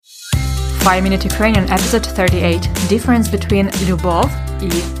5-Minute Ukrainian episode 38. Difference between любов і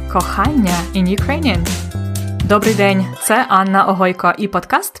кохання in Ukrainian. Добрий день, це Анна Огойко і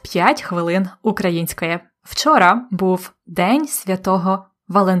подкаст «5 хвилин української». Вчора був День Святого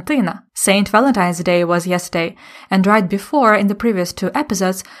Валентина. Saint Valentine's Day was yesterday, and right before, in the previous 2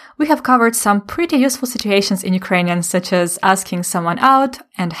 episodes, we have covered some pretty useful situations in Ukrainian, such as asking someone out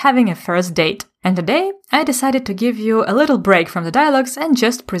and having a first date. And today, I decided to give you a little break from the dialogues and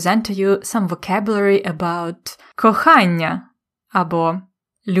just present to you some vocabulary about кохання, або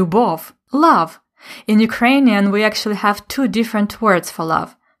любов, love. In Ukrainian, we actually have 2 different words for love.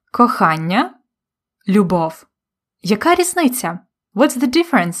 Кохання, любов. Яка різниця? What's the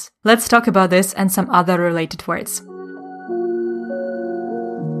difference? Let's talk about this and some other related words.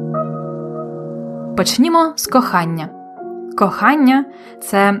 Почнімо з кохання. Кохання –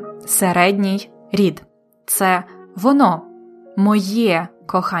 це середній рід. Це воно, моє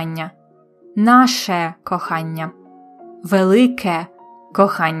кохання, наше кохання, велике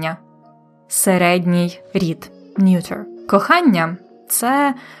кохання, середній рід, neuter. Кохання –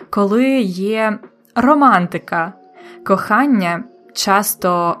 це коли є романтика. Кохання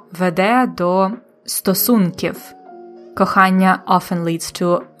часто веде до стосунків. Кохання often leads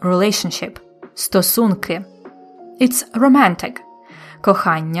to relationship. Стосунки. It's romantic.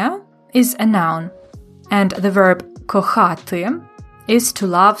 Кохання is a noun. And the verb кохати is to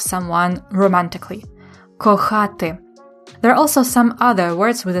love someone romantically. Кохати. There are also some other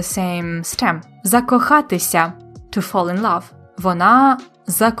words with the same stem. Закохатися, to fall in love. Вона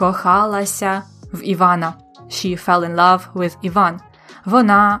закохалася в Івана. She fell in love with Ivan.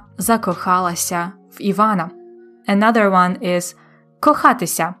 Вона закохалася в Івана. Another one is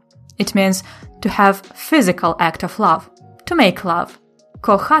кохатися. It means to have physical act of love. To make love.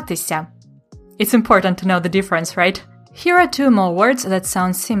 Кохатися. It's important to know the difference, right? Here are 2 more words that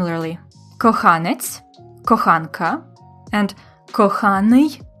sound similarly. Коханець, коханка, and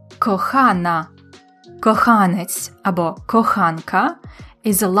коханий, кохана. Коханець або коханка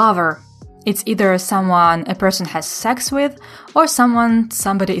is a lover. It's either someone a person has sex with or someone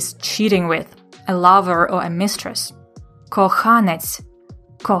somebody is cheating with, a lover or a mistress. Коханець,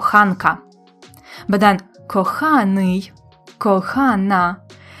 коханка. But then коханий, кохана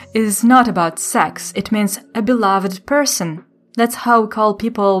is not about sex. It means a beloved person. That's how we call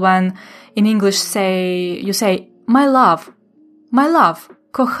people when in English you say my love,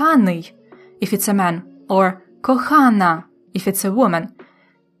 коханий if it's a man, or кохана if it's a woman.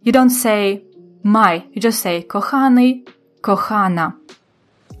 You don't say my, you just say коханий, кохана.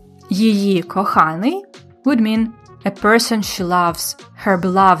 Її коханий would mean a person she loves, her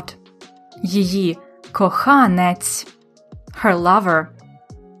beloved. Її коханець, her lover.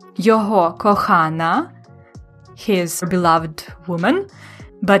 Його кохана, his beloved woman,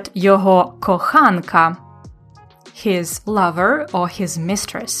 but його коханка, his lover or his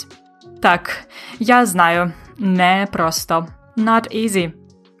mistress. Так, я знаю, не просто. Not easy.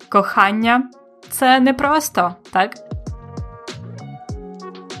 Кохання – це непросто, так?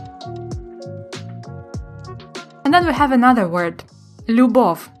 And then we have another word.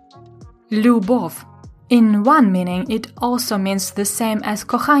 Любов. Любов. In one meaning, it also means the same as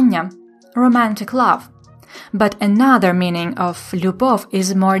кохання, romantic love. But another meaning of любов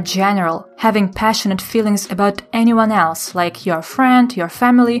is more general, having passionate feelings about anyone else, like your friend, your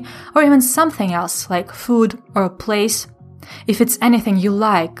family, or even something else, like food or a place. If it's anything you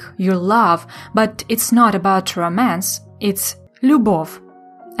like, you love, but it's not about romance, it's любов.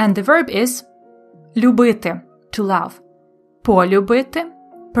 And the verb is любити, to love. Полюбити,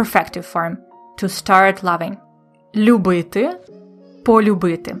 perfective form, to start loving. Любити,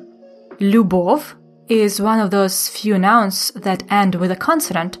 полюбити. Любов is one of those few nouns that end with a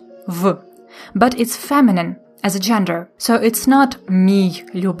consonant, v, but it's feminine as a gender, so it's not мій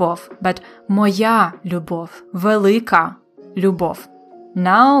любов, but моя любов, велика любов.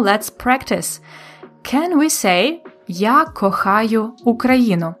 Now let's practice. Can we say «Я кохаю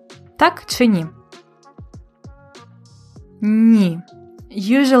Україну»? Так чи ні? Ні.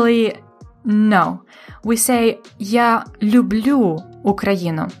 Usually, no. We say «Я люблю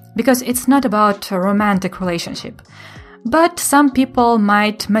Україну» because it's not about a romantic relationship. But some people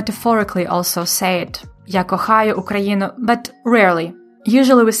might metaphorically also say it. «Я кохаю Україну», but rarely.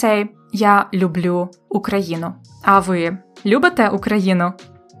 Usually we say «Я люблю Україну». А ви любите Україну?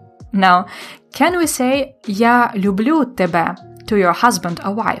 Now, can we say «Я люблю тебе» to your husband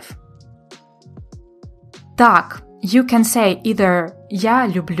or wife? Так, you can say either «Я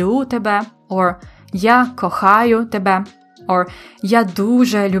люблю тебе» or «Я кохаю тебе» or «Я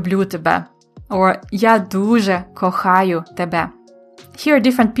дуже люблю тебе» or «Я дуже кохаю тебе». Here,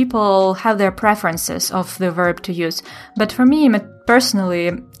 different people have their preferences of the verb to use, but for me,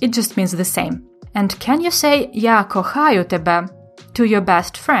 personally, it just means the same. And can you say «Я кохаю тебе» to your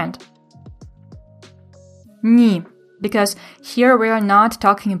best friend? Ні, because here we are not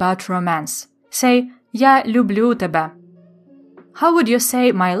talking about romance. Say «Я люблю тебе». How would you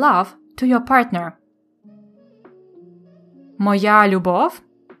say «my love» to your partner? Моя любов?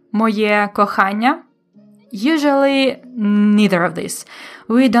 Моє кохання? Usually, neither of these.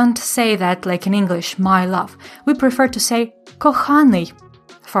 We don't say that like in English, my love. We prefer to say коханий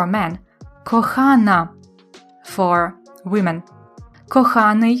for men, кохана for women,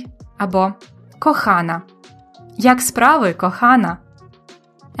 коханий або кохана. Як справи, кохана?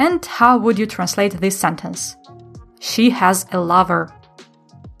 And how would you translate this sentence? She has a lover.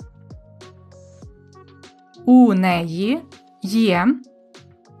 У неї є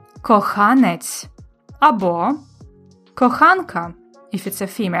коханець або коханка, if it's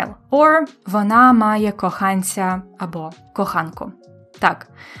a female, or вона має коханця або коханку. Так,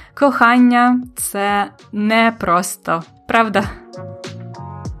 кохання – це не просто, правда?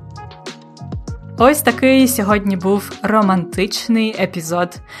 Ось такий сьогодні був романтичний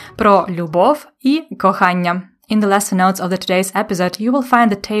епізод про любов і кохання. In the lesson notes of today's episode, you will find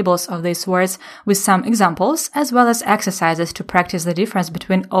the tables of these words with some examples, as well as exercises to practice the difference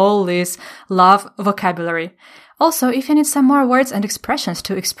between all this love vocabulary. Also, if you need some more words and expressions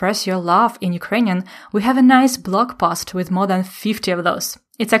to express your love in Ukrainian, we have a nice blog post with more than 50 of those.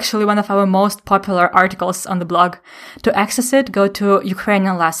 It's actually one of our most popular articles on the blog. To access it, go to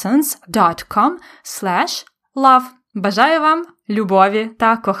ukrainianlessons.com/love. Бажаю вам любові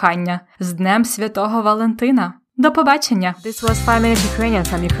та кохання. З Днем Святого Валентина! До побачення! This was 5 Minute Ukrainian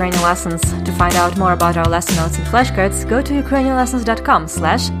from Ukrainian Lessons. To find out more about our lesson notes and flashcards, go to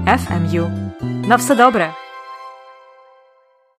ukrainianlessons.com/fmu. На все добре!